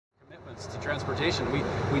transportation.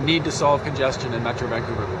 We need to solve congestion in Metro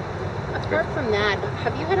Vancouver. Apart from that,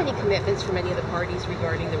 have you had any commitments from any of the parties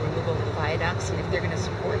regarding the removal of the viaducts and if they're going to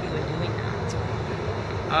support you in doing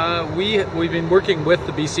that? We've been working with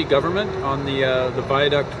the BC government on the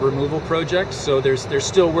viaduct removal project, so there's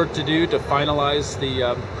still work to do to finalize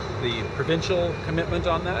the provincial commitment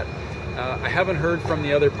on that. I haven't heard from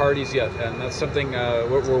the other parties yet, and that's something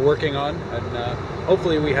we're working on, and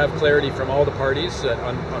hopefully we have clarity from all the parties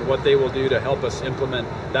on what they will do to help us implement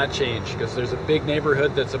that change, because there's a big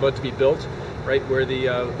neighborhood that's about to be built right where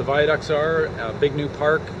the viaducts are, a big new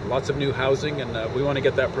park, lots of new housing, and we want to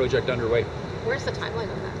get that project underway. Where's the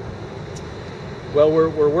timeline on that? Well,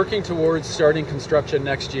 we're working towards starting construction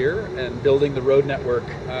next year and building the road network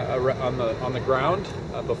on the ground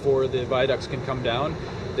before the viaducts can come down.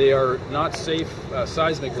 They are not safe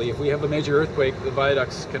seismically. If we have a major earthquake, the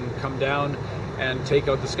viaducts can come down and take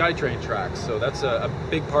out the SkyTrain tracks. So that's a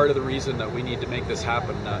big part of the reason that we need to make this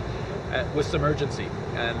happen with some urgency.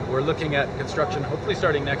 And we're looking at construction hopefully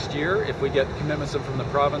starting next year if we get commitments from the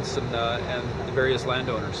province and the various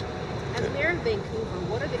landowners. As Mayor of Vancouver,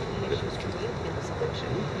 what are the key issues for you in this election?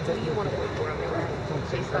 What do you want to work for on the ground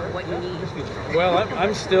based on what you need? Well,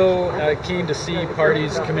 I'm still keen to see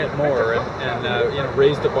parties commit more and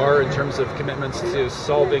raise the bar in terms of commitments to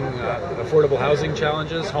solving affordable housing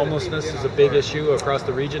challenges. Homelessness is a big issue across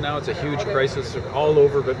the region now. It's a huge crisis all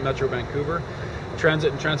over Metro Vancouver.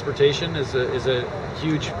 Transit and transportation is a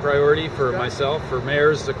huge priority for myself, for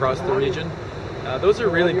mayors across the region. Those are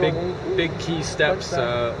really big key steps.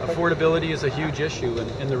 Affordability is a huge issue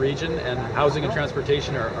in the region, and housing and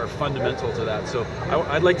transportation are fundamental to that. So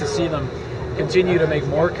I'd like to see them continue to make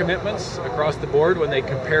more commitments across the board when they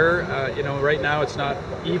compare. Right now it's not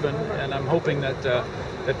even, and I'm hoping that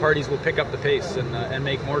parties will pick up the pace and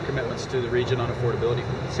make more commitments to the region on affordability.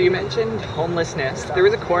 So you mentioned homelessness. There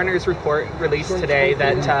was a coroner's report released today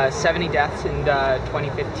that 70 deaths in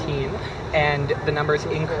 2015, and the number's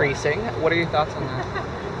increasing. What are your thoughts on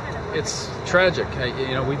that? It's tragic.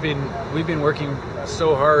 We've been working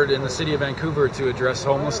so hard in the city of Vancouver to address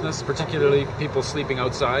homelessness, particularly people sleeping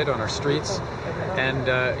outside on our streets,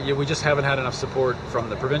 and we just haven't had enough support from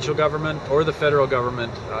the provincial government or the federal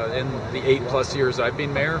government in the 8+ years I've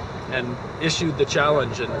been mayor, and issued the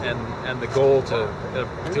challenge and the goal to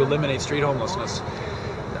eliminate street homelessness.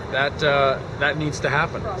 That needs to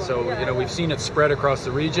happen. So we've seen it spread across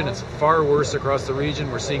the region. It's far worse across the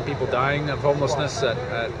region. We're seeing people dying of homelessness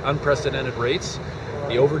at unprecedented rates.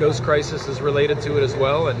 The overdose crisis is related to it as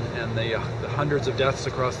well, and the hundreds of deaths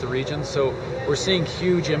across the region. So we're seeing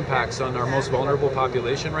huge impacts on our most vulnerable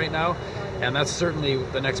population right now, and that's certainly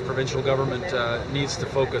the next provincial government needs to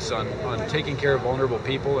focus on taking care of vulnerable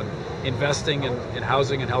people and investing in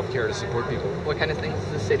housing and healthcare to support people. What kind of things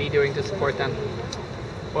is the city doing to support them?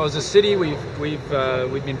 Well, as a city, we've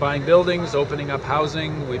been buying buildings, opening up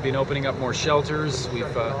housing. We've been opening up more shelters.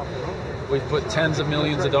 We've put tens of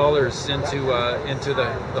millions of dollars into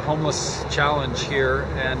the homeless challenge here,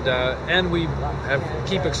 and we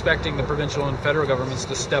keep expecting the provincial and federal governments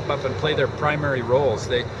to step up and play their primary roles.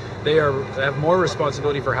 They have more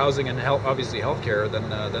responsibility for housing and obviously healthcare than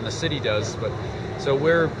the city does, but. So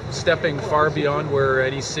we're stepping far beyond where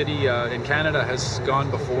any city in Canada has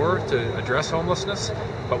gone before to address homelessness,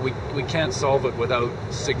 but we can't solve it without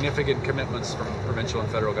significant commitments from provincial and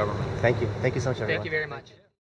federal government. Thank you. Thank you so much, everyone. Thank you very much.